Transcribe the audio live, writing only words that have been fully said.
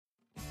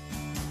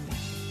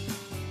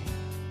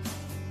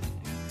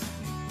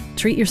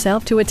Treat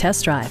yourself to a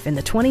test drive in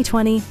the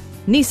 2020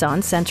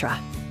 Nissan Sentra.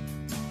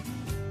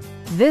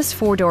 This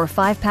four-door,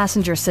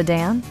 five-passenger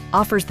sedan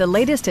offers the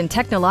latest in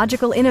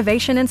technological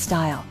innovation and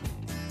style.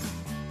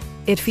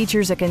 It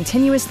features a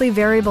continuously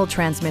variable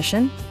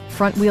transmission,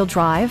 front-wheel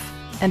drive,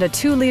 and a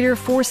 2-liter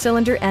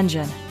four-cylinder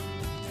engine.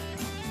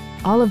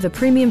 All of the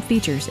premium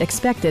features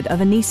expected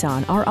of a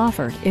Nissan are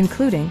offered,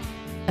 including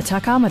a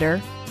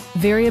tachometer,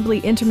 variably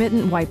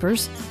intermittent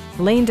wipers,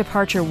 lane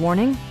departure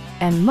warning,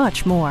 and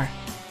much more.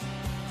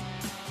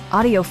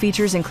 Audio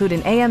features include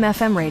an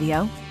AM/FM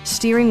radio,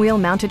 steering wheel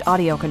mounted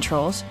audio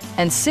controls,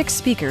 and 6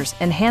 speakers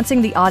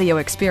enhancing the audio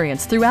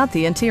experience throughout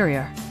the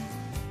interior.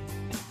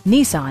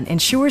 Nissan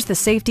ensures the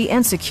safety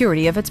and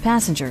security of its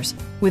passengers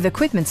with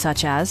equipment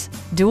such as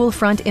dual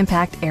front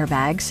impact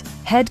airbags,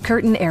 head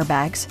curtain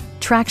airbags,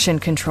 traction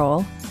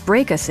control,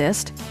 brake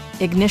assist,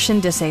 ignition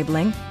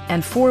disabling,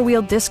 and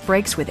 4-wheel disc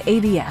brakes with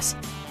ABS.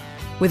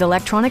 With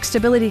electronic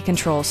stability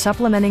control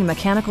supplementing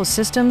mechanical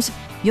systems,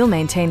 you'll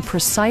maintain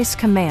precise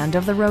command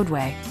of the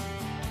roadway.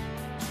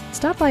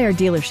 Stop by our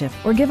dealership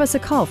or give us a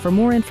call for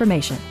more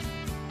information.